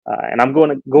And I'm going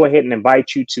to go ahead and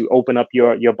invite you to open up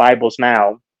your Bibles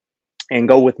now and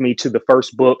go with me to the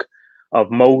first book of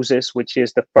Moses, which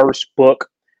is the first book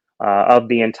of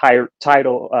the entire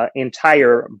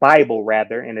Bible,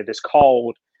 rather, and it is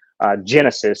called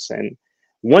Genesis. And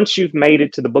once you've made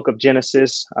it to the book of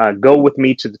Genesis, go with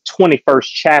me to the 21st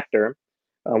chapter,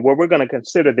 where we're going to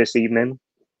consider this evening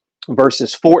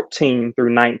verses 14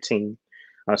 through 19.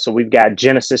 So we've got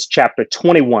Genesis chapter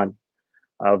 21,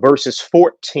 verses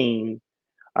 14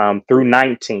 through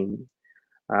 19.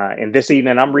 And this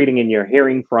evening, I'm reading in your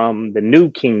hearing from the New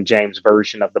King James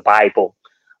Version of the Bible.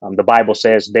 The Bible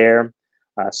says there,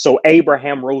 so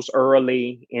Abraham rose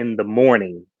early in the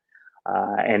morning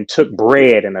and took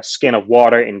bread and a skin of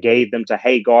water and gave them to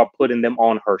Hagar, putting them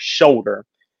on her shoulder,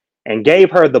 and gave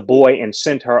her the boy and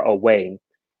sent her away.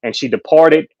 And she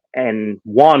departed and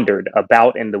wandered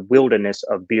about in the wilderness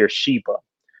of Beersheba.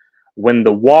 When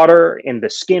the water in the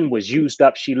skin was used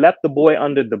up, she left the boy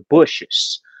under the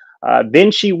bushes.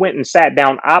 Then she went and sat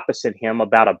down opposite him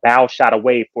about a bow shot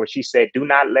away, for she said, "Do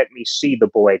not let me see the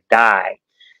boy die."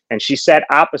 And she sat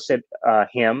opposite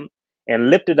him and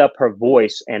lifted up her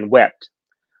voice and wept.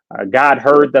 God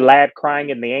heard the lad crying,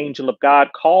 and the angel of God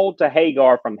called to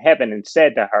Hagar from heaven and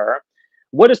said to her,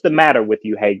 "What is the matter with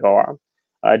you, Hagar?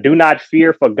 Do not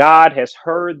fear, for God has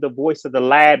heard the voice of the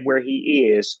lad where he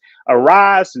is.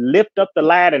 Arise, lift up the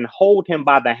lad and hold him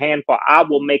by the hand, for I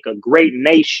will make a great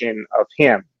nation of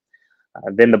him."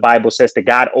 Then the Bible says that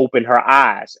God opened her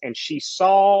eyes, and she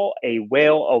saw a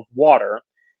well of water,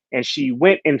 and she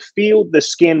went and filled the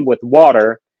skin with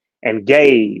water and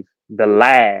gave the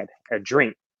lad a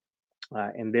drink.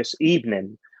 And this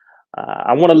evening,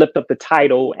 I want to lift up the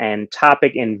title and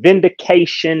topic in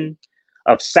Vindication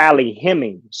of Sally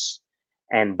Hemings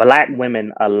and Black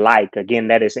women alike. Again,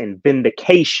 that is in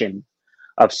Vindication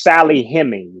of Sally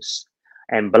Hemings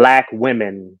and Black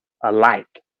women alike.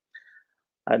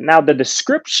 Now, the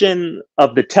description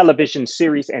of the television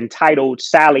series entitled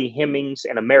Sally Hemings,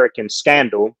 An American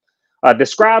Scandal,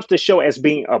 describes the show as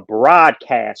being a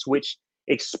broadcast which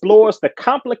explores the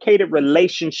complicated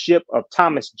relationship of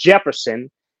Thomas Jefferson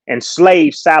and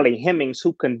slave Sally Hemings,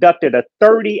 who conducted a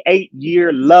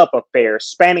 38-year love affair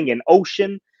spanning an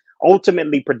ocean,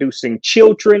 ultimately producing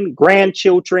children,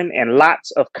 grandchildren, and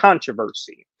lots of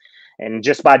controversy. And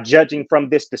just by judging from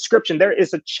this description, there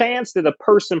is a chance that a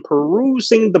person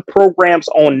perusing the programs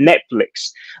on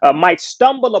Netflix might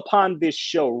stumble upon this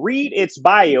show, read its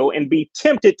bio, and be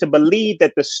tempted to believe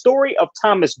that the story of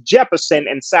Thomas Jefferson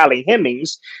and Sally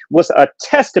Hemings was a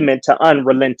testament to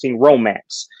unrelenting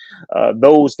romance.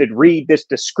 Those that read this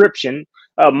description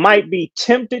might be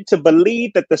tempted to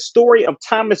believe that the story of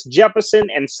Thomas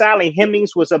Jefferson and Sally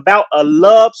Hemings was about a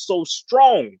love so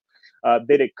strong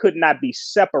that it could not be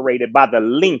separated by the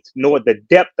length nor the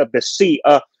depth of the sea,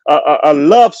 a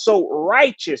love so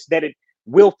righteous that it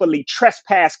willfully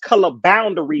trespassed color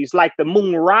boundaries like the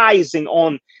moon rising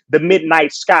on the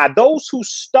midnight sky. Those who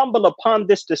stumble upon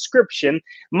this description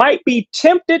might be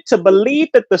tempted to believe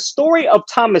that the story of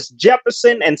Thomas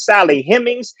Jefferson and Sally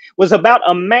Hemings was about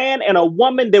a man and a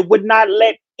woman that would not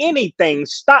let anything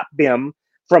stop them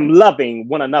from loving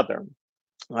one another.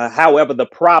 However, the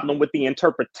problem with the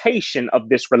interpretation of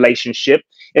this relationship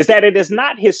is that it is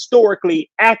not historically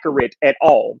accurate at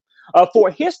all. For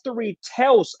history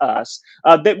tells us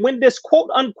that when this quote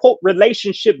unquote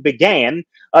relationship began,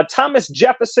 Thomas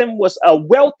Jefferson was a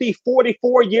wealthy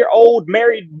 44-year-old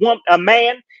married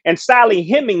man, and Sally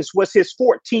Hemings was his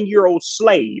 14-year-old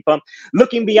slave.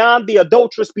 Looking beyond the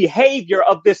adulterous behavior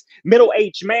of this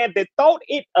middle-aged man that thought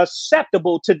it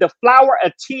acceptable to deflower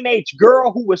a teenage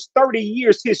girl who was 30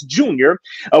 years his junior,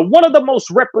 one of the most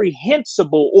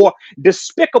reprehensible or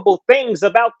despicable things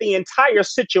about the entire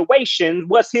situation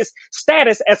was his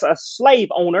status as a slave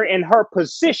owner and her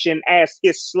position as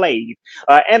his slave.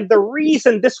 And the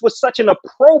reason this was such an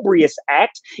opprobrious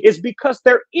act is because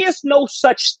there is no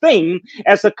such thing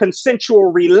as a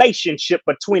consensual relationship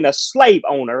between a slave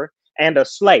owner and a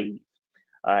slave.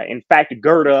 In fact,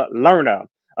 Gerda Lerner,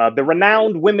 the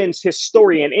renowned women's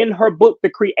historian, in her book,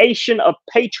 The Creation of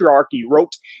Patriarchy,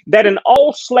 wrote that in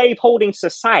all slaveholding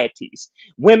societies,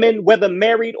 women, whether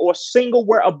married or single,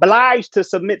 were obliged to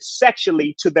submit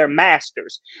sexually to their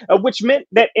masters, which meant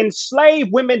that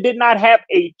enslaved women did not have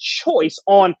a choice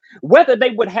on whether they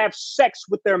would have sex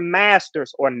with their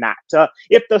masters or not.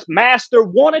 If the master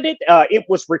wanted it, it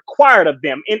was required of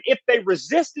them. And if they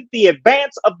resisted the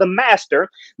advance of the master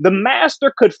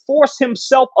could force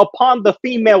himself upon the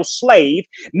female female slave,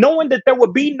 knowing that there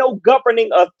would be no governing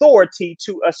authority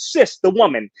to assist the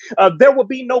woman. There would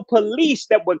be no police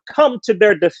that would come to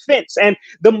their defense. And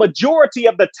the majority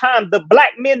of the time, the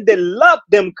black men that loved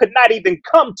them could not even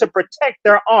come to protect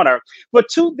their honor. But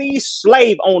to these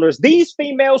slave owners, these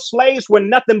female slaves were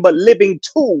nothing but living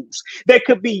tools that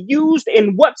could be used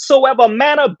in whatsoever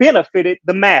manner benefited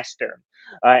the master.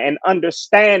 And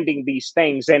understanding these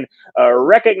things and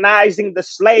recognizing the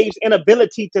slave's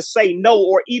inability to say no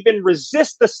or even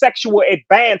resist the sexual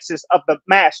advances of the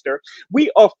master,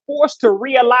 we are forced to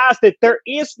realize that there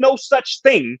is no such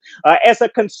thing as a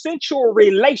consensual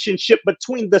relationship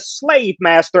between the slave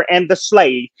master and the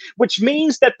slave, which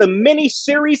means that the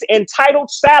mini-series entitled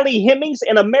Sally Hemings,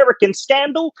 an American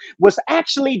Scandal, was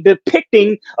actually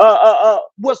depicting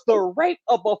was the rape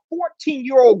of a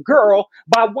 14-year-old girl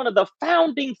by one of the founding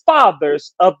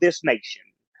fathers of this nation.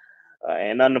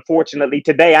 And unfortunately,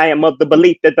 today I am of the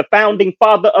belief that the founding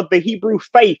father of the Hebrew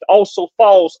faith also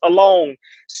falls along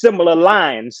similar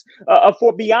lines.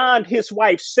 For beyond his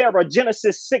wife Sarah,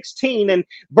 Genesis 16 and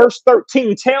verse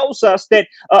 13 tells us that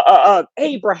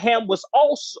Abraham was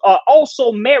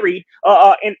also married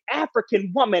an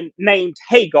African woman named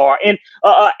Hagar. And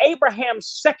Abraham's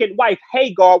second wife,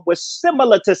 Hagar, was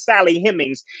similar to Sally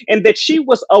Hemings in that she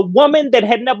was a woman that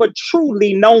had never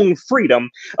truly known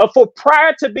freedom. For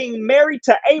prior to being married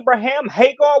to Abraham,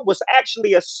 Hagar was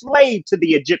actually a slave to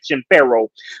the Egyptian Pharaoh.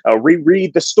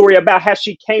 Reread the story about how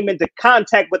she came into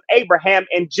contact with Abraham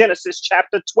in Genesis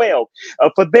chapter 12.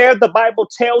 For there, the Bible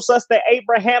tells us that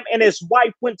Abraham and his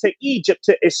wife went to Egypt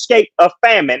to escape a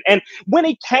famine. And when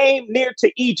he came near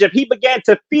to Egypt, he began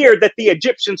to fear that the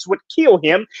Egyptians would kill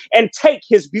him and take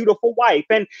his beautiful wife.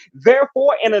 And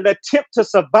therefore, in an attempt to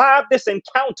survive this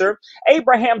encounter,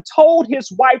 Abraham told his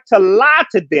wife to lie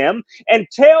to them and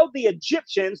tell the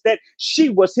Egyptians that she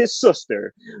was his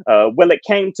sister. Well, it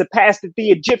came to pass that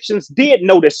the Egyptians did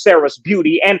notice Sarah's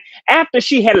beauty, and after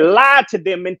she had lied to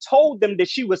them and told them that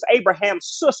she was Abraham's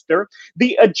sister,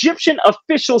 the Egyptian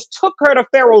officials took her to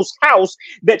Pharaoh's house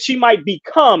that she might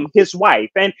become his wife.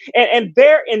 And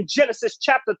there in Genesis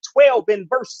chapter 12 in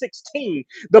verse 16,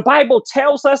 the Bible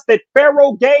tells us that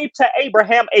Pharaoh gave to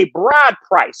Abraham a bride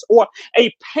price or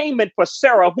a payment for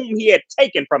Sarah whom he had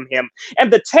taken from him.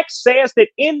 And the text says that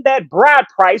in that bride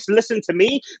price, listen to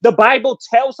me, the Bible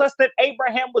tells us that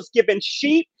Abraham was given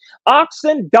sheep,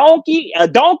 oxen,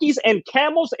 donkeys, and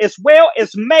camels, as well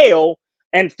as male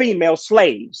and female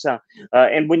slaves.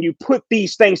 And when you put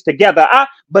these things together, I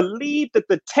believe that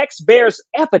the text bears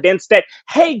evidence that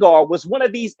Hagar was one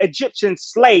of these Egyptian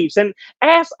slaves. And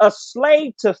as a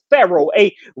slave to Pharaoh,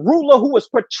 a ruler who was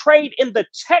portrayed in the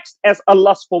text as a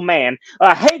lustful man,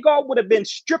 Hagar would have been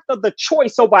stripped of the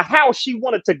choice over how she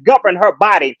wanted to govern her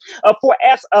body. For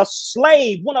as a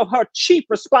slave, one of her chief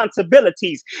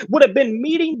responsibilities would have been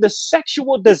meeting the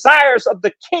sexual desires of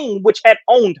the king which had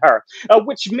owned her,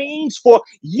 which means for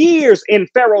years in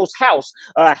Pharaoh's house,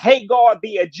 Hagar,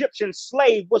 the Egyptian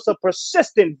slave, was a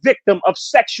persistent victim of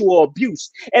sexual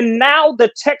abuse. And now the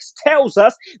text tells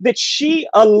us that she,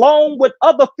 along with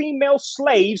other female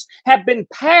slaves, have been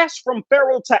passed from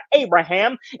Pharaoh to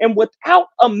Abraham. And without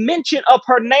a mention of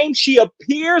her name, she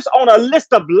appears on a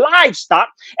list of livestock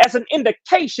as an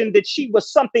indication that she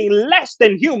was something less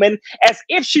than human, as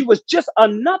if she was just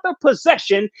another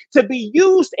possession to be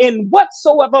used in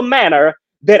whatsoever manner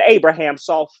that Abraham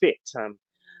saw fit.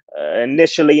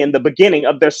 Initially, in the beginning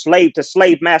of their slave to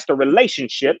slave master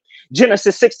relationship,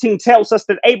 Genesis 16 tells us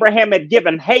that Abraham had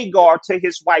given Hagar to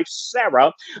his wife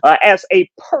Sarah as a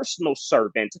personal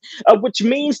servant, which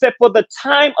means that for the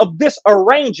time of this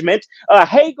arrangement,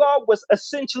 Hagar was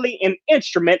essentially an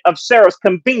instrument of Sarah's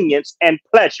convenience and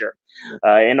pleasure.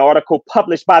 An article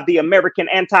published by the American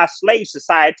Anti-Slave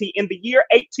Society in the year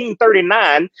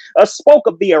 1839 spoke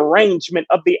of the arrangement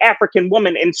of the African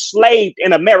woman enslaved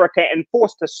in America and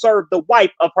forced to serve the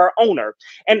wife of her owner.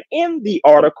 And in the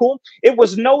article, it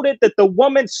was noted that the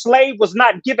woman slave was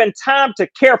not given time to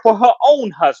care for her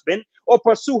own husband or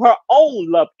pursue her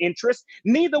own love interest.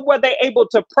 Neither were they able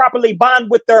to properly bond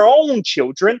with their own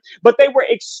children, but they were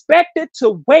expected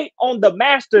to wait on the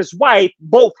master's wife,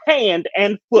 both hand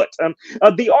and foot.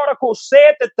 The article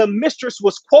said that the mistress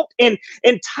was, quote,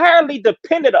 entirely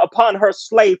dependent upon her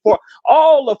slave for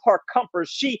all of her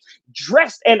comforts. She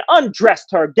dressed and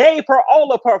undressed her, gave her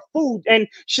all of her food, and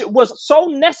she was so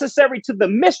necessary to the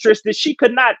mistress that she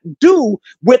could not do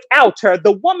without her.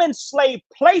 The woman slave,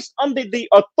 placed under the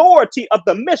authority of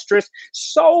the mistress,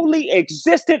 solely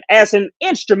existed as an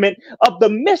instrument of the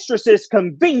mistress's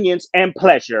convenience and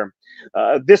pleasure.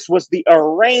 This was the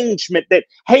arrangement that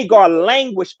Hagar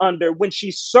languished under when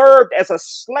she served as a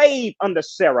slave under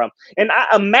Sarah. And I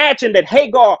imagine that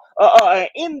Hagar,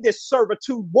 in this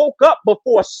servitude, woke up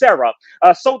before Sarah,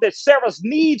 so that Sarah's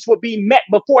needs would be met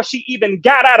before she even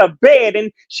got out of bed,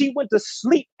 and she went to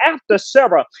sleep after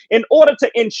Sarah in order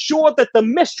to ensure that the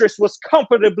mistress was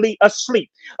comfortably asleep.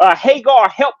 Hagar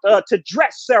helped to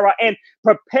dress Sarah and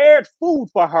prepared food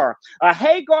for her.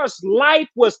 Hagar's life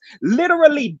was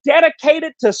literally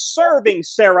dedicated to serving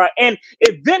Sarah, and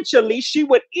eventually she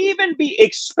would even be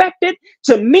expected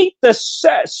to meet the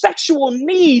sexual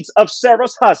needs of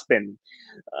Sarah's husband.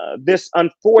 This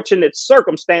unfortunate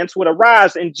circumstance would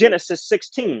arise in Genesis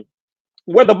 16,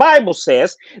 where the Bible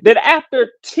says that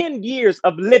after 10 years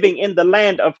of living in the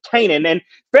land of Canaan and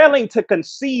failing to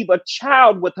conceive a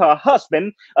child with her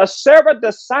husband, Sarah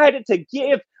decided to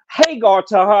give Hagar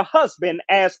to her husband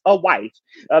as a wife.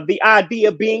 The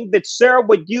idea being that Sarah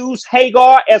would use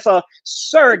Hagar as a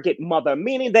surrogate mother,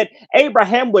 meaning that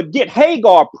Abraham would get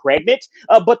Hagar pregnant,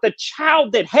 but the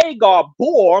child that Hagar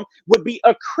bore would be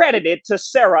accredited to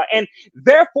Sarah, and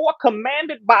therefore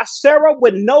commanded by Sarah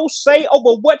with no say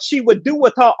over what she would do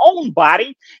with her own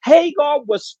body. Hagar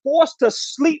was forced to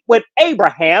sleep with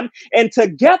Abraham, and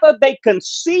together they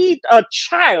conceived a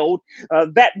child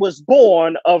that was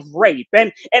born of rape.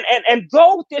 And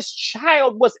though this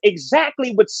child was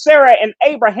exactly what Sarah and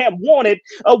Abraham wanted,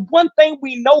 one thing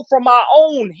we know from our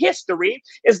own history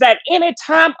is that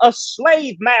anytime a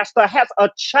slave master has a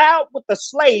child with a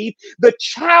slave, the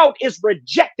child is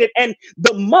rejected and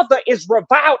the mother is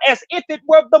reviled as if it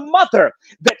were the mother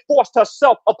that forced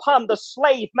herself upon the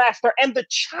slave master and the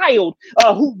child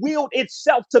who willed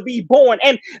itself to be born.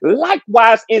 And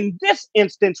likewise, in this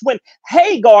instance, when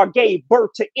Hagar gave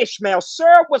birth to Ishmael,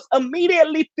 Sarah was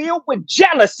immediately filled with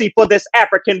jealousy for this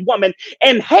African woman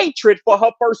and hatred for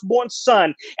her firstborn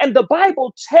son. And the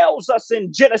Bible tells us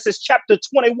in Genesis chapter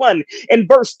 21 and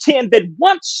verse 10 that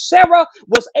once Sarah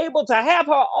was able to have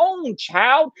her own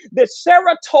child, that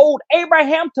Sarah told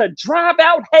Abraham to drive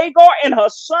out Hagar and her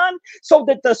son so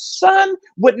that the son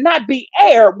would not be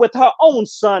heir with her own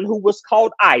son, who was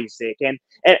called Isaac. And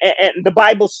the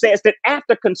Bible says that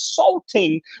after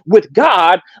consulting with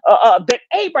God, that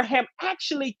Abraham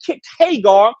actually kicked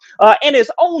Hagar and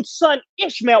his own son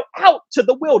Ishmael out to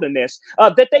the wilderness,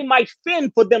 that they might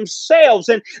fend for themselves.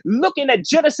 And looking at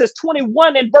Genesis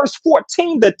 21 and verse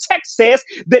 14, the text says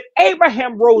that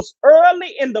Abraham rose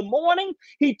early in the morning.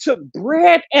 He took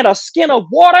bread and a skin of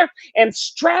water and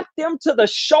strapped them to the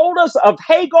shoulders of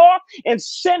Hagar and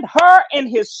sent her and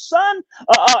his son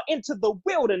into the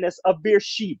wilderness of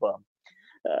Beersheba.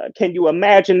 Can you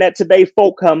imagine that today,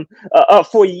 folk?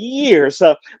 For years,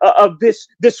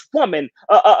 this woman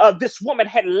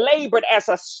had labored as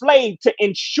a slave to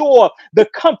ensure the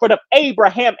comfort of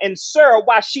Abraham and Sarah,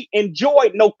 while she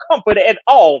enjoyed no comfort at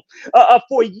all.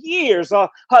 For years, her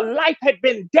life had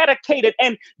been dedicated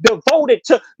and devoted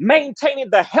to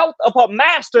maintaining the health of her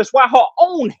masters, while her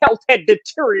own health had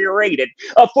deteriorated.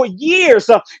 For years,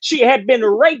 she had been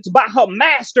raped by her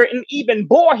master and even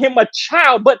bore him a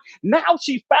child, but now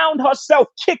she found herself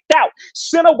kicked out,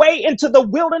 sent away into the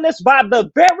wilderness by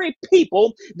the very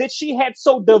people that she had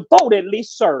so devotedly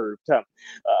served.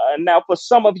 Now, for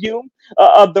some of you,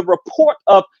 the report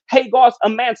of Hagar's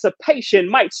emancipation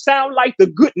might sound like the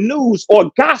good news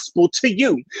or gospel to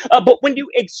you. But when you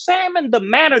examine the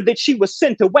manner that she was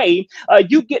sent away,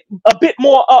 you get a bit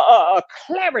more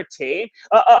clarity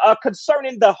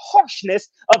concerning the harshness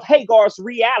of Hagar's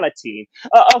reality.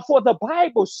 For the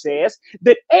Bible says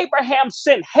that Abraham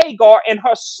sent Hagar and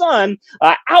her son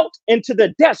out into the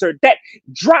desert, that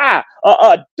dry,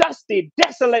 dusty,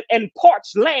 desolate, and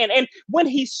parched land. And when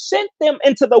he sent them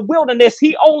into the wilderness,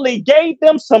 he only gave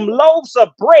them some loaves of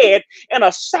bread and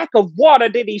a sack of water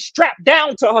that he strapped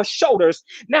down to her shoulders.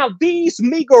 Now, these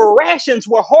meager rations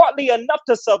were hardly enough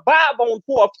to survive on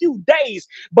for a few days,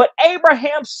 but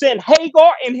Abraham sent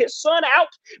Hagar and his son out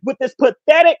with this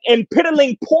pathetic and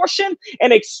piddling portion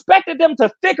and expected them to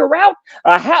figure out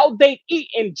how they'd eat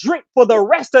and drink for the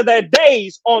rest of their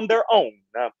days on their own.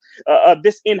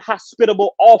 This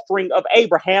inhospitable offering of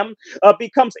Abraham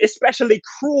becomes especially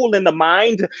cruel in the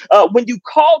mind when you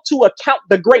call to account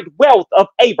the great wealth of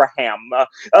Abraham.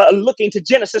 Looking to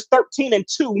Genesis 13 and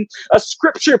 2,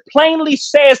 scripture plainly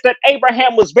says that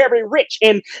Abraham was very rich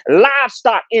in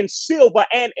livestock, in silver,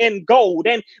 and in gold.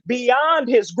 And beyond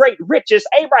his great riches,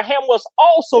 Abraham was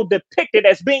also depicted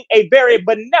as being a very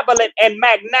benevolent and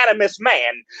magnanimous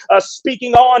man.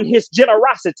 Speaking on his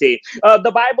generosity,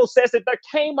 the Bible says that there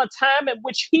came a time in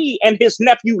which he and his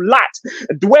nephew Lot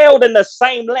dwelled in the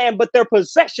same land, but their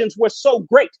possessions were so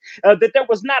great that there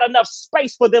was not enough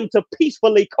space for them to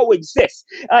peacefully coexist.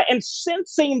 And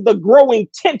sensing the growing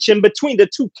tension between the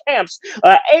two camps,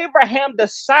 Abraham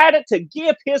decided to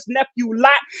give his nephew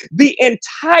Lot the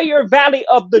entire valley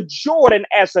of the Jordan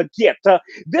as a gift.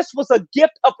 This was a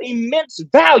gift of immense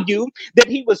value that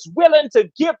he was willing to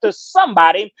give to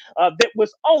somebody that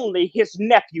was only his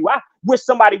nephew. I wish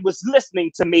somebody was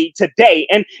listening to me today.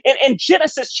 And in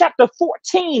Genesis chapter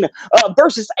 14,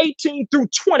 verses 18 through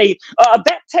 20,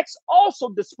 that text also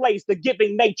displays the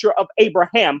giving nature of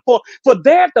Abraham. For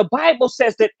there, the Bible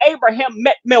says that Abraham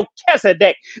met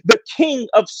Melchizedek, the king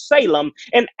of Salem.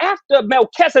 And after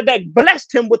Melchizedek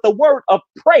blessed him with a word of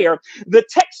prayer, the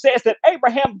text says that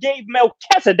Abraham gave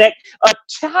Melchizedek a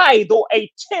tithe or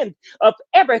a tenth of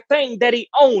everything that he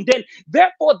owned. And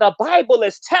therefore, the Bible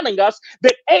is telling us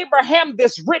that Abraham,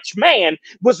 this rich man,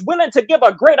 was willing to give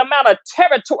a great amount of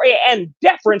territory and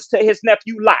deference to his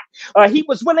nephew Lot. He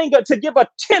was willing to give a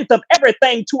tenth of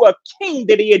everything to a king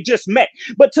that he had just met.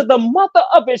 But to the mother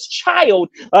of his child,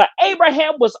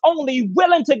 Abraham was only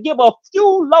willing to give a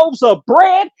few loaves of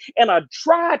bread and a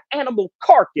dried animal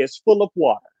carcass full of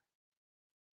water.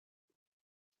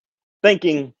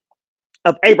 Thinking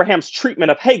of Abraham's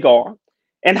treatment of Hagar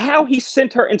and how he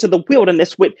sent her into the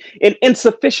wilderness with an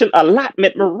insufficient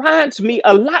allotment reminds me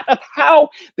a lot of how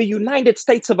the United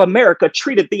States of America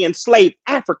treated the enslaved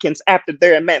Africans after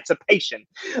their emancipation.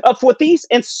 For these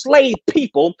enslaved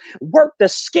people worked the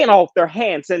skin off their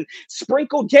hands and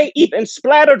sprinkled, yea, even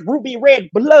splattered ruby red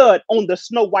blood on the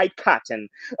snow white cotton.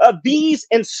 These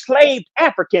enslaved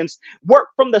Africans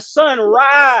worked from the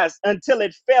sunrise until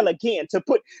it fell again to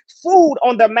put food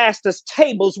on their masters'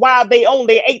 tables while they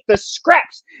only ate the scraps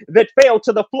that fell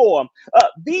to the floor.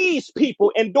 These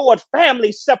people endured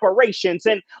family separations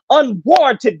and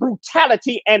unwarranted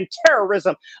brutality and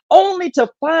terrorism, only to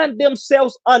find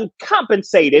themselves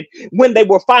uncompensated when they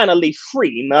were finally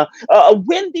free.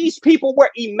 When these people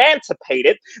were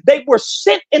emancipated, they were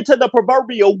sent into the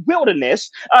proverbial wilderness,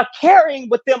 carrying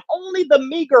with them only the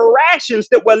meager rations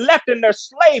that were left in their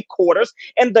slave quarters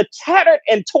and the tattered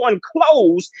and torn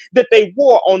clothes that they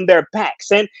wore on their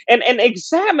backs. And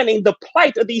examining the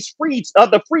plight of these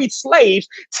the freed slaves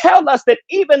tell us that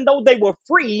even though they were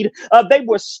freed, they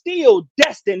were still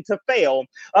destined to fail.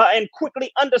 And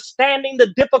quickly understanding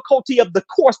the difficulty of the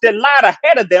course that lied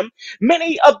ahead of them,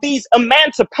 many of these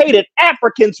emancipated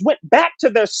Africans went back to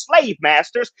their slave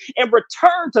masters and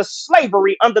returned to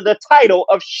slavery under the title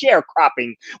of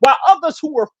sharecropping, while others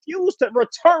who refused to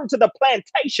return to the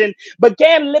plantation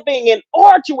began living an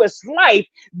arduous life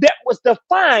that was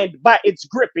defined by its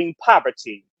gripping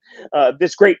poverty.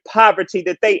 This great poverty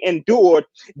that they endured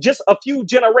just a few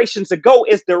generations ago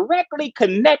is directly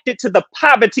connected to the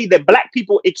poverty that Black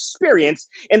people experience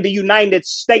in the United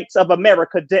States of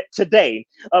America today.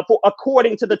 For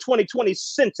according to the 2020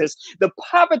 census, the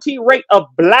poverty rate of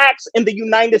Blacks in the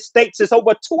United States is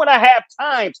over 2.5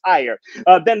 times higher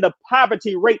than the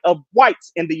poverty rate of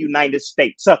whites in the United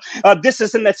States. This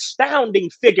is an astounding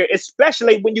figure,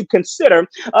 especially when you consider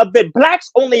that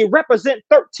Blacks only represent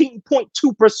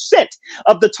 13.2%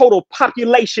 of the total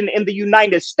population in the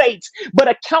United States, but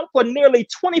account for nearly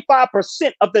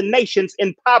 25% of the nation's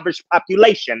impoverished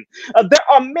population. There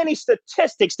are many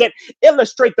statistics that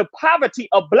illustrate the poverty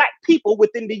of Black people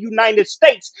within the United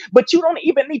States, but you don't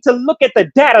even need to look at the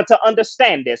data to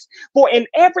understand this. For in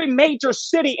every major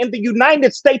city in the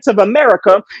United States of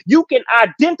America, you can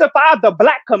identify the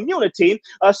Black community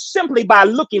simply by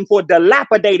looking for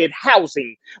dilapidated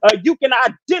housing. You can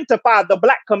identify the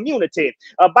Black community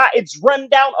by its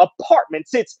rundown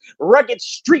apartments, its rugged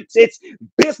streets, its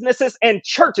businesses and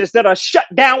churches that are shut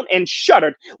down and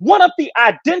shuttered. One of the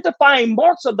identifying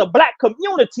marks of the Black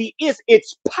community is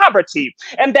its poverty,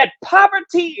 and that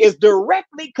poverty is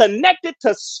directly connected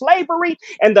to slavery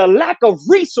and the lack of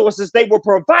resources they were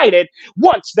provided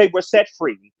once they were set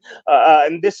free.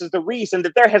 And this is the reason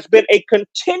that there has been a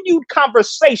continued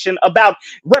conversation about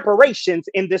reparations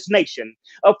in this nation.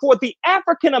 For the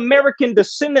African American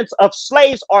descendants of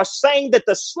slaves are saying that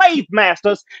the slave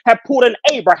masters have put an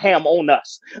Abraham on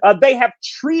us. They have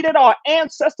treated our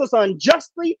ancestors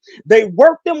unjustly. They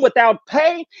worked them without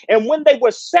pay. And when they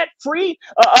were set free,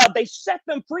 they set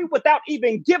them free without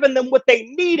even giving them what they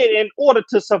needed in order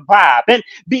to survive. And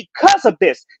because of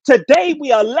this, today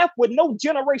we are left with no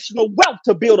generational wealth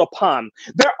to build upon.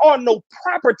 There are no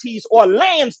properties or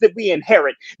lands that we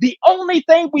inherit. The only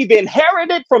thing we've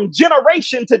inherited from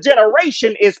generation to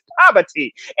generation is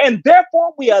poverty. And therefore,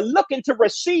 therefore we are looking to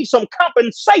receive some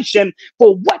compensation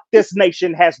for what this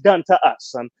nation has done to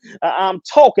us. I'm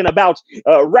talking about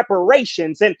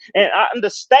reparations, and I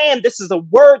understand this is a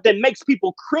word that makes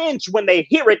people cringe when they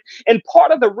hear it. And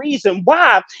part of the reason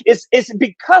why is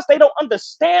because they don't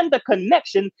understand the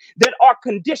connection that our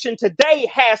condition today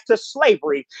has to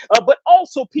slavery. But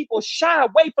also people shy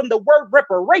away from the word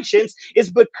reparations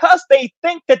is because they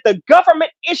think that the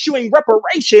government issuing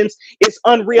reparations is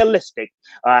unrealistic.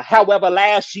 However,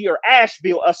 last year,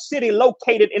 Asheville, a city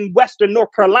located in Western North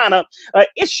Carolina,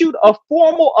 issued a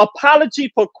formal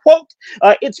apology for, quote,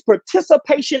 its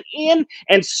participation in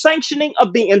and sanctioning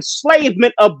of the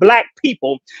enslavement of Black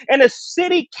people. And the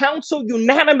city council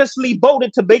unanimously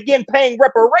voted to begin paying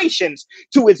reparations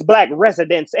to its Black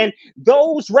residents. And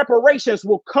those reparations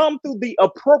will come through the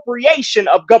appropriation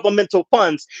of governmental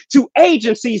funds to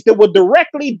agencies that will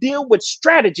directly deal with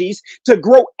strategies to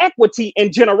grow equity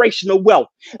and generational wealth.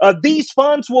 These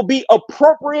funds will be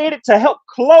appropriated to help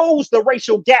close the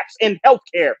racial gaps in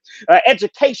healthcare,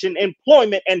 education,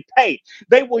 employment, and pay.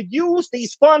 They will use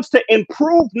these funds to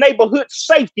improve neighborhood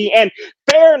safety and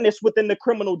fairness within the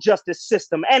criminal justice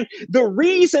system. And the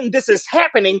reason this is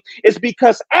happening is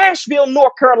because Asheville,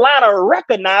 North Carolina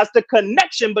recognized the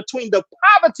connection between the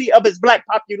poverty of its Black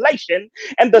population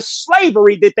and the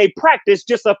slavery that they practiced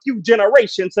just a few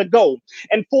generations ago.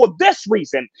 And for this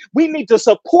reason, we need to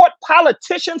support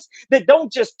politicians that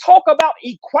don't just talk about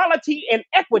equality and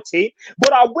equity,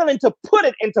 but are willing to put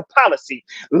it into policy.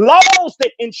 Laws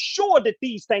that ensure that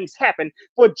these things happen.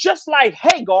 For just like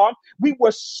Hagar, we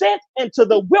were sent into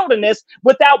the wilderness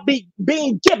without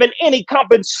being given any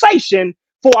compensation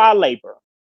for our labor.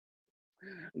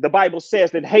 The Bible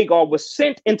says that Hagar was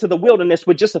sent into the wilderness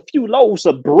with just a few loaves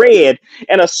of bread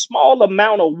and a small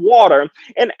amount of water.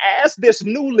 And as this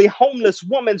newly homeless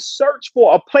woman searched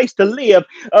for a place to live,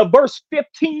 verse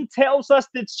 15 tells us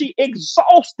that she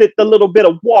exhausted the little bit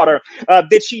of water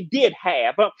that she did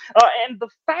have. And the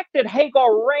fact that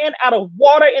Hagar ran out of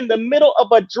water in the middle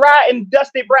of a dry and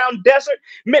dusty brown desert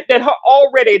meant that her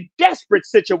already desperate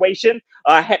situation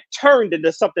had turned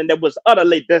into something that was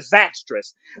utterly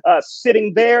disastrous.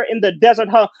 Sitting there in the desert,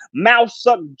 her mouth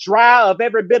sucked dry of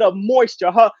every bit of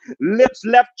moisture, her lips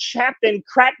left chapped and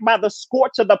cracked by the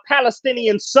scorch of the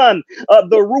Palestinian sun,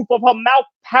 the roof of her mouth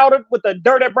powdered with the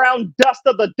dirty brown dust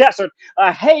of the desert.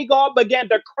 Hagar began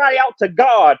to cry out to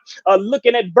God.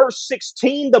 Looking at verse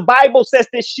 16, the Bible says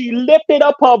that she lifted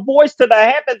up her voice to the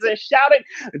heavens and shouted,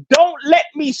 "Don't let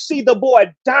me see the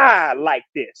boy die like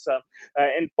this."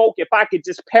 And folk, if I could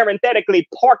just parenthetically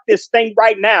park this thing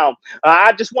right now,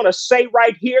 I just want to say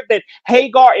right here that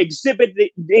Hagar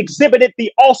exhibited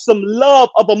the awesome love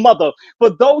of a mother. For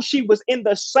though she was in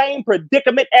the same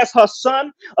predicament as her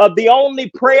son, the only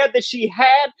prayer that she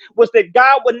had was that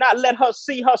God would not let her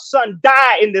see her son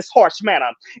die in this harsh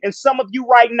manner. And some of you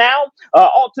right now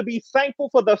ought to be thankful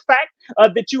for the fact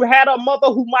that you had a mother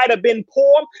who might have been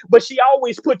poor, but she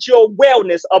always put your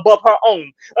wellness above her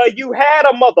own. You had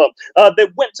a mother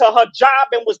that went to her job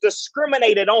and was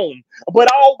discriminated on,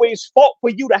 but always fought for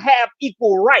you to have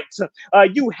equal rights.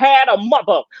 You had a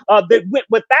mother that went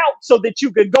without so that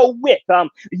you could go with.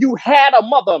 You had a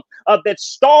mother that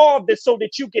starved so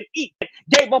that you could eat,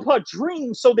 gave up her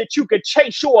dreams so that you could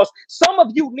chase yours. Some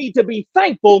of you need to be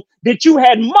thankful that you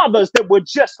had mothers that were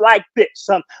just like this.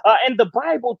 And the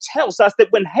Bible tells us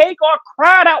that when Hagar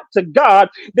cried out to God,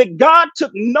 that God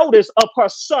took notice of her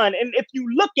son. And if you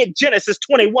look at Genesis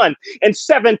 21 and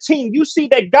 17, you see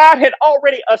that God had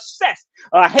already assessed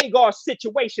Hagar's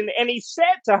situation. And he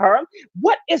said to her,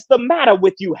 "What is the matter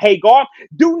with you, Hagar?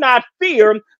 Do not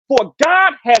fear, for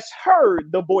God has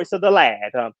heard the voice of the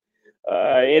lad."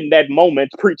 In that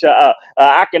moment, preacher,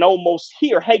 I can almost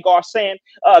hear Hagar saying,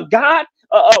 "God,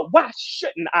 why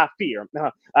shouldn't I fear?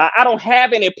 I don't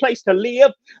have any place to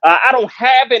live. I don't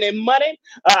have any money.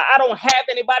 I don't have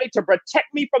anybody to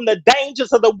protect me from the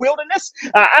dangers of the wilderness.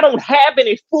 I don't have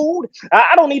any food.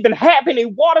 I don't even have any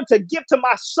water to give to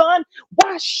my son.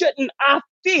 Why shouldn't I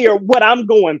fear what I'm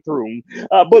going through?"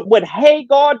 But what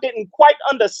Hagar didn't quite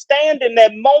understand in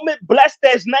that moment, blessed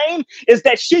his name, is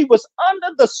that she was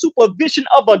under the supervision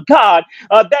of a God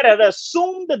that had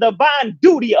assumed the divine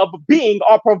duty of being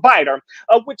our provider,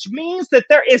 which means that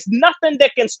there is nothing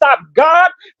that can stop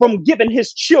God from giving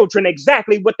his children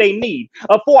exactly what they need.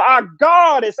 For our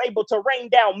God is able to rain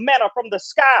down manna from the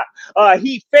sky.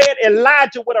 He fed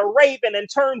Elijah with a raven and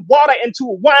turned water into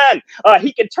wine.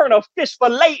 He can turn a fish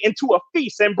fillet into a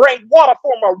feast and bring water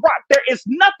from a rock. There is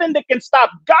nothing that can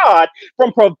stop God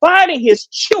from providing his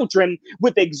children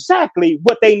with exactly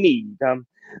what they need.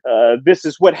 This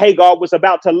is what Hagar was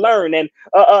about to learn. And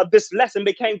this lesson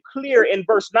became clear in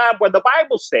verse 9, where the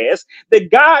Bible says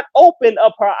that God opened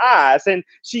up her eyes and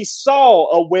she saw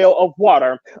a well of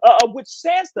water, which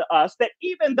says to us that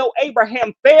even though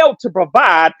Abraham failed to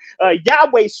provide,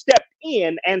 Yahweh stepped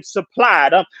in and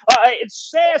supplied. It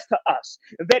says to us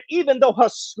that even though her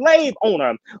slave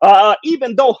owner,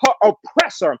 even though her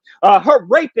oppressor, her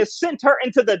rapist sent her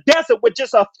into the desert with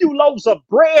just a few loaves of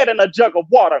bread and a jug of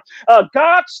water,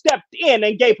 God stepped in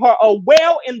and gave her a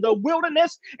well in the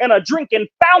wilderness and a drinking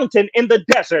fountain in the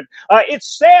desert. It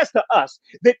says to us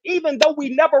that even though we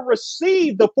never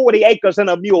received the 40 acres and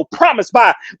a mule promised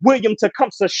by William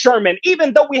Tecumseh Sherman,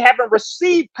 even though we haven't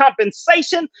received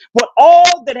compensation for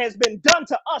all that has been done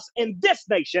to us in this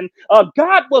nation,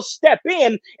 God will step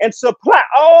in and supply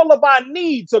all of our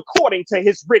needs according to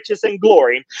his riches and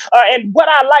glory. And what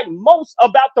I like most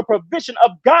about the provision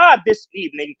of God this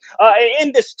evening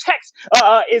in this text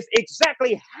is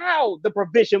exactly how the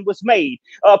provision was made.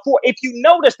 For if you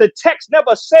notice, the text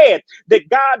never said that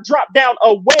God dropped down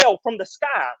a well from the sky.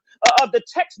 The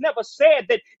text never said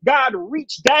that God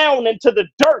reached down into the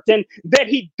dirt and that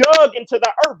he dug into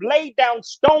the earth, laid down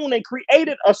stone and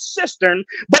created a cistern.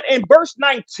 But in verse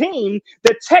 19,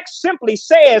 the text simply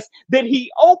says that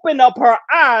he opened up her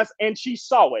eyes and she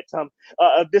saw it.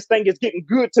 This thing is getting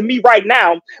good to me right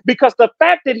now, because the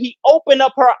fact that he opened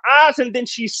up her eyes and then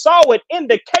she saw it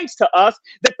indicates to us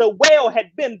that the well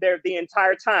had been there the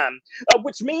entire time,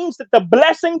 which means that the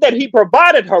blessing that he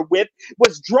provided her with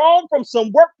was drawn from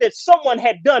some work that someone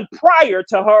had done prior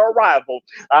to her arrival.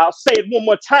 I'll say it one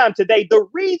more time today. The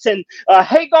reason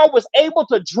Hagar was able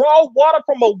to draw water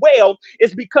from a well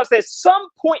is because at some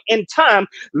point in time,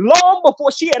 long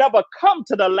before she had ever come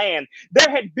to the land, there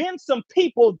had been some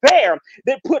people there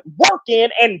that put work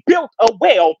in and built a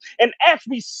well. And as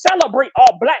we celebrate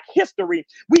our Black history,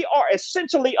 we are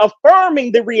essentially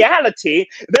affirming the reality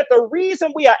that the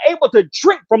reason we are able to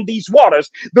drink from these waters,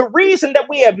 the reason that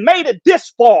we have made it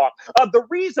this far, the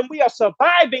reason we are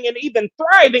surviving and even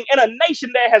thriving in a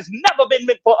nation that has never been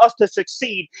meant for us to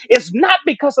succeed, is not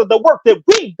because of the work that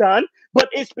we've done, but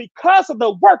it's because of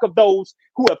the work of those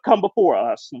who have come before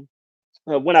us.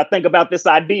 When I think about this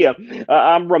idea,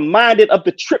 I'm reminded of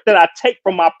the trip that I take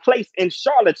from my place in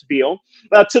Charlottesville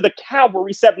to the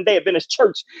Calvary Seventh-day Adventist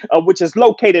Church, which is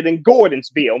located in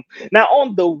Gordonsville. Now,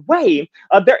 on the way,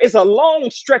 there is a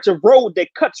long stretch of road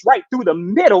that cuts right through the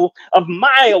middle of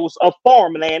miles of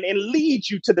farmland and leads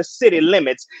you to the city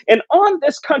limits. And on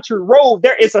this country road,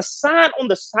 there is a sign on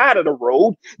the side of the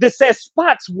road that says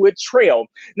Spotswood Trail.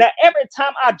 Now, every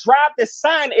time I drive this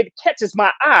sign, it catches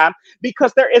my eye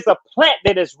because there is a plant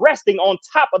that is resting on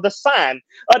top of the sign.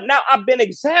 Now, I've been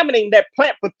examining that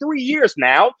plant for 3 years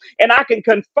now, and I can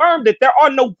confirm that there are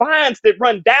no vines that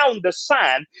run down the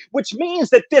sign, which means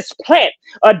that this plant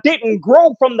didn't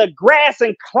grow from the grass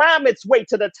and climb its way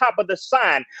to the top of the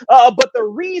sign. But the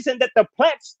reason that the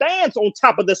plant stands on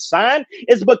top of the sign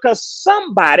is because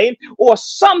somebody or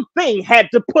something had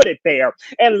to put it there.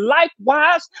 And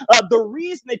likewise, the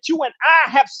reason that you and I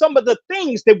have some of the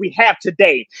things that we have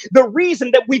today, the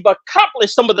reason that we've accomplished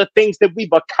some of the things that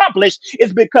we've accomplished,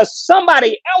 is because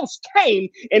somebody else came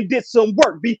and did some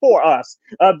work before us.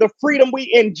 The freedom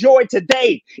we enjoy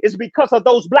today is because of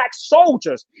those Black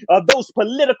soldiers, those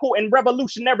political and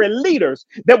revolutionary leaders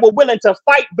that were willing to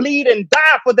fight, bleed, and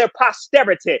die for their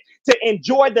posterity to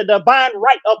enjoy the divine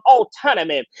right of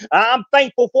autonomy. I'm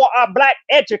thankful for our Black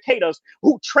educators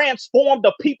who transformed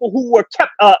the people who were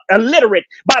kept illiterate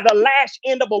by the lash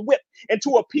end of a whip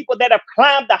into a people that have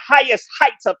climbed the highest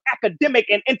heights of academic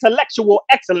and intellectual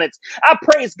excellence. I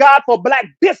praise God for Black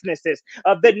businesses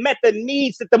that met the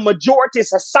needs that the majority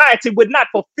society would not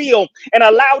fulfill and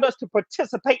allowed us to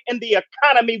participate in the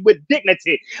economy with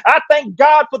dignity. I thank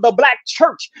God for the Black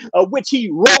church, which he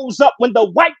rose up when the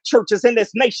white churches in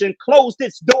this nation closed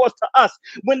its doors to us,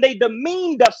 when they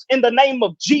demeaned us in the name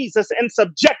of Jesus and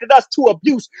subjected us to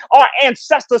abuse. Our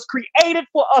ancestors created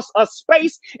for us a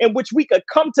space in which we could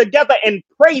come together and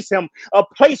praise him, a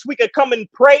place we could come and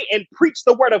pray and preach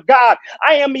the word of God.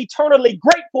 I am eternally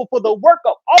grateful for the work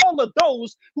of all of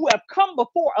those who have come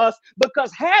before us,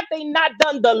 because had they not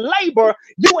done the labor,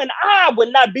 you and I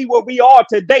would not be where we are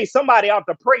today. Somebody ought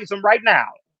to praise him right now.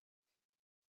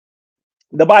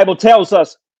 The Bible tells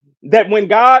us that when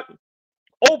God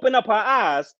opened up her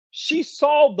eyes, she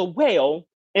saw the well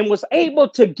and was able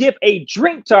to give a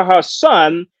drink to her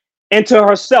son and to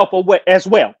herself as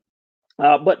well.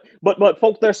 But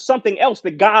folks, there's something else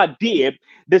that God did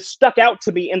that stuck out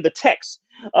to me in the text.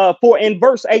 For in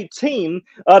verse 18,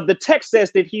 the text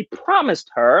says that he promised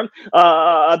her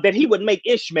that he would make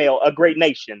Ishmael a great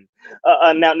nation.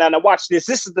 Now, watch this.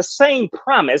 This is the same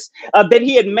promise that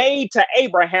he had made to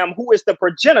Abraham, who is the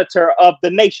progenitor of the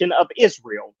nation of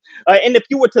Israel. And if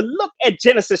you were to look at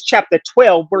Genesis chapter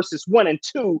 12, verses 1 and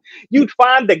 2, you'd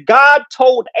find that God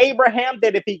told Abraham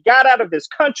that if he got out of his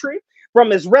country, from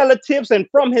his relatives and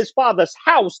from his father's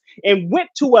house and went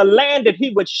to a land that he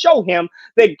would show him,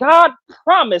 that God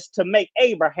promised to make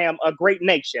Abraham a great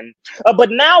nation.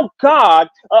 But now God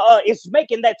is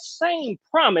making that same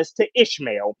promise to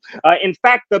Ishmael. In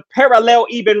fact, the parallel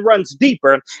even runs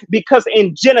deeper, because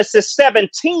in Genesis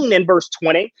 17 and verse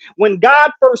 20, when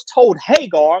God first told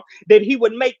Hagar that he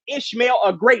would make Ishmael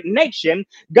a great nation,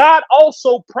 God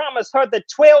also promised her that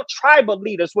 12 tribal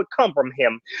leaders would come from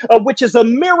him, which is a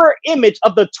mirror image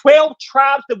of the 12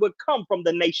 tribes that would come from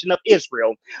the nation of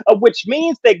Israel, which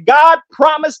means that God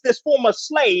promised this former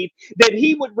slave that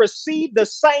he would receive the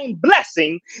same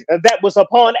blessing that was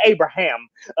upon Abraham.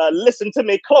 Listen to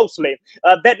me closely.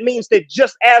 That means that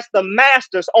just as the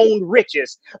masters owned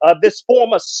riches, this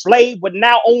former slave would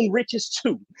now own riches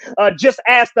too. Just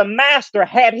as the master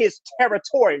had his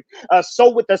territory, so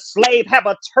would the slave have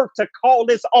a turf to call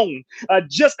his own.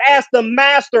 Just as the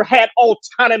master had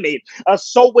autonomy,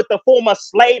 so would the former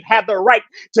slave have the right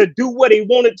to do what he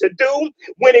wanted to do,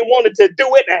 when he wanted to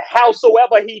do it, and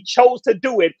howsoever he chose to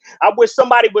do it. I wish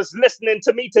somebody was listening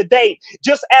to me today.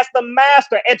 Just as the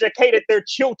master educated their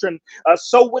children,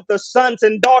 so would the sons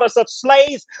and daughters of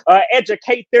slaves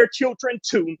educate their children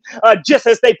too. Just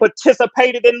as they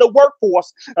participated in the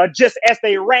workforce, just as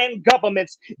they ran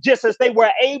governments, just as they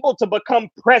were able to become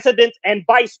presidents and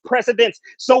vice presidents,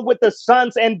 so would the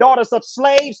sons and daughters of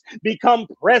slaves become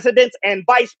presidents and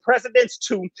vice presidents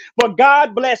too. For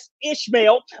God blessed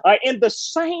Ishmael in the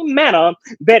same manner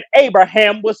that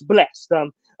Abraham was blessed.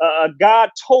 God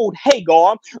told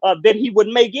Hagar that he would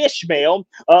make Ishmael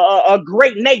a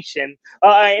great nation.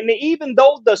 And even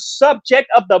though the subject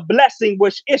of the blessing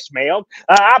was Ishmael,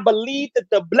 I believe that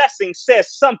the blessing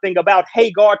says something about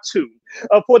Hagar too.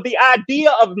 For the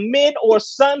idea of men or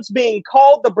sons being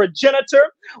called the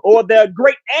progenitor or the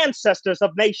great ancestors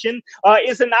of nation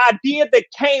is an idea that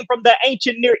came from the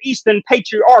ancient Near Eastern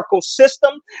patriarchal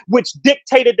system, which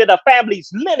dictated that a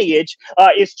family's lineage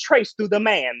is traced through the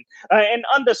man. And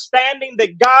understanding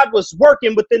that God was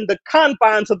working within the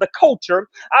confines of the culture,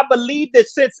 I believe that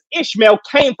since Ishmael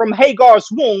came from Hagar's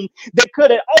womb, there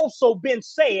could have also been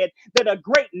said that a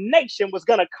great nation was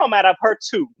going to come out of her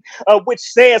too, which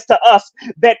says to us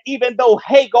that even though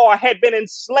Hagar had been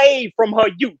enslaved from her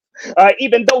youth,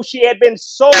 even though she had been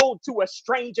sold to a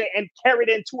stranger and carried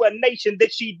into a nation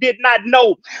that she did not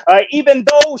know, even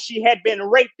though she had been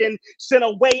raped and sent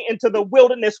away into the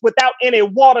wilderness without any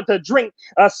water to drink,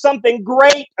 something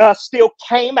great still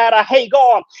came out of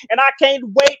Hagar. And I can't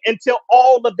wait until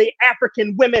all of the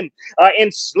African women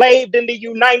enslaved in the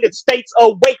United States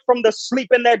awake from the sleep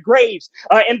in their graves,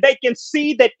 and they can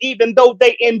see that even though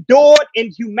they endured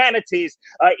inhumanities,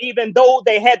 even though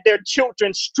they had their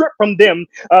children stripped from them,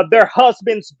 their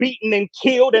husbands beaten and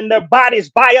killed, and their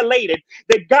bodies violated,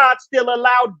 that God still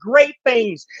allowed great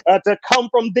things to come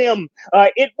from them.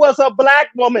 It was a black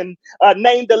woman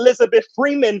named Elizabeth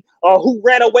Freeman who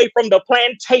ran away from the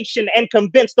plantation and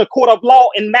convinced the court of law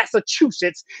in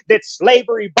Massachusetts that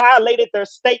slavery violated their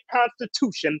state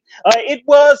constitution. It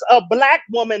was a black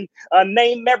woman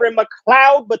named Mary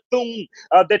McLeod Bethune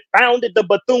that founded the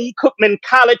Bethune-Cookman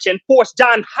College and forced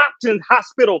Johns Hopkins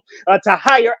Hospital to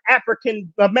hire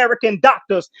African American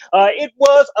doctors. It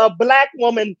was a black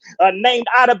woman named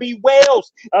Ida B.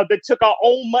 Wells that took her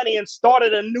own money and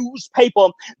started a newspaper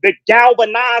that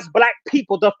galvanized black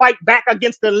people to fight back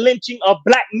against the lynching of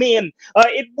black men.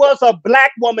 It was a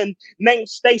black woman named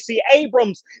Stacey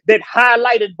Abrams that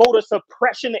highlighted voter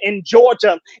suppression in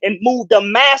Georgia and moved a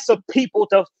mass of people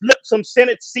to flip some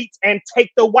Senate seats and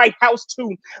take the White House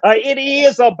too. It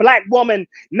is a black woman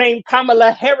named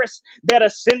Kamala Harris that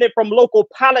ascended from local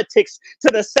politics to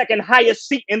the second highest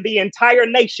seat in the entire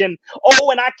nation. Oh,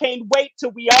 and I can't wait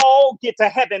till we all get to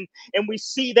heaven and we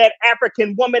see that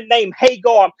African woman named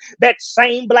Hagar, that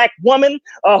same black woman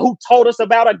who told us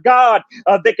about a God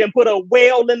that can put a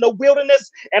well in the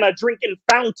wilderness and a drinking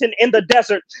fountain in the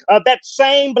desert. That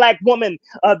same black woman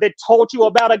that told you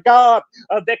about a God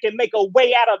that can make a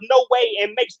way out of no way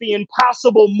and makes the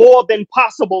impossible more than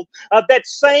possible. That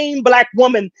same black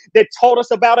woman that told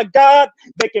us about a God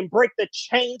that can break the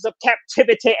chains of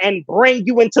captivity and bring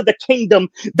you into the kingdom.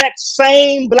 That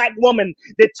same black woman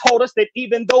that told us that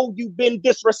even though you've been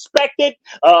disrespected,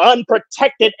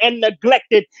 unprotected, and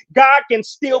neglected, God can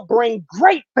still bring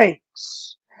great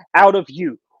things out of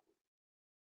you.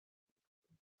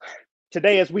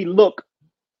 Today, as we look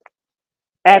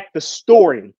at the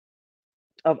story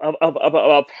of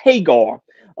Hagar,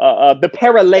 the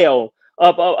parallel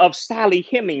of Sally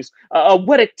Hemings,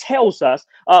 what it tells us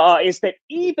is that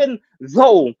even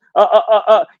though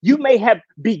you may have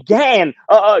began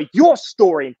your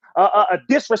story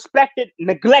disrespected,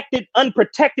 neglected,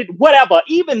 unprotected, whatever,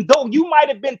 even though you might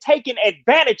have been taken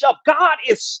advantage of, God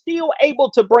is still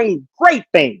able to bring great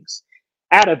things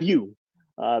out of you.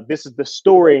 This is the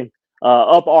story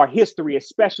of our history,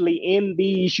 especially in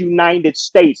these United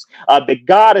States, that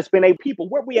God has been a people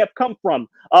where we have come from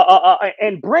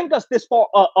and bring us this far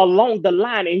along the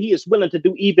line. And He is willing to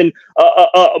do even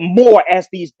more as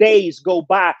these days go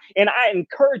by. And I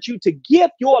encourage you to give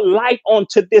your life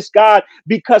onto this God,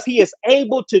 because He is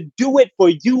able to do it for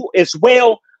you as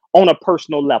well on a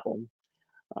personal level.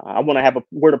 I want to have a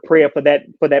word of prayer for that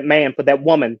man, for that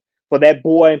woman, for that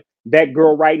boy, that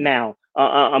girl right now,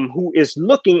 who is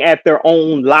looking at their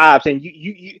own lives, and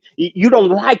you don't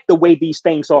like the way these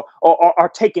things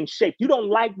are taking shape. You don't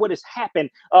like what has happened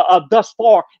thus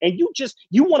far, and you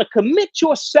want to commit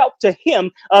yourself to Him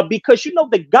because you know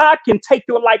that God can take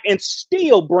your life and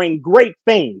still bring great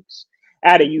things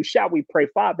out of you. Shall we pray?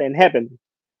 Father in heaven,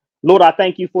 Lord, I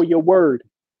thank you for your word.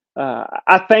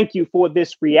 I thank you for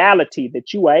this reality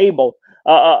that you are able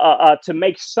to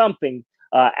make something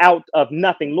out of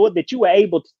nothing. Lord, that you are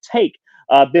able to take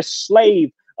this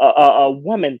slave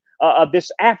woman,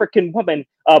 this African woman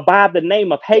by the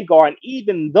name of Hagar, and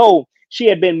even though she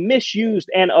had been misused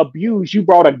and abused, you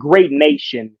brought a great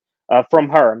nation from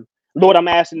her. Lord, I'm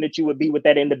asking that you would be with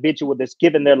that individual that's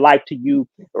given their life to you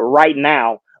right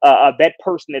now. That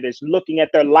person that is looking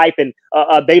at their life and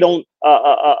they don't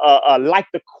like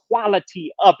the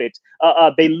quality of it.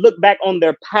 They look back on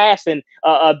their past and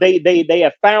they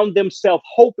have found themselves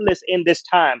hopeless in this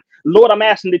time. Lord, I'm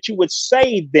asking that you would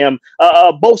save them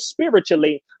both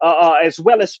spiritually as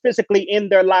well as physically in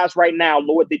their lives right now,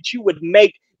 Lord, that you would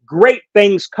make great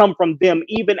things come from them,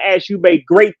 even as you made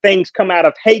great things come out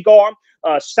of Hagar,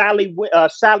 Sally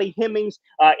Hemings,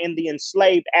 and the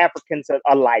enslaved Africans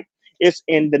alike. It's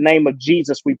in the name of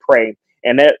Jesus we pray.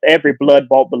 And every blood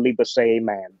bought believer say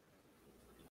amen.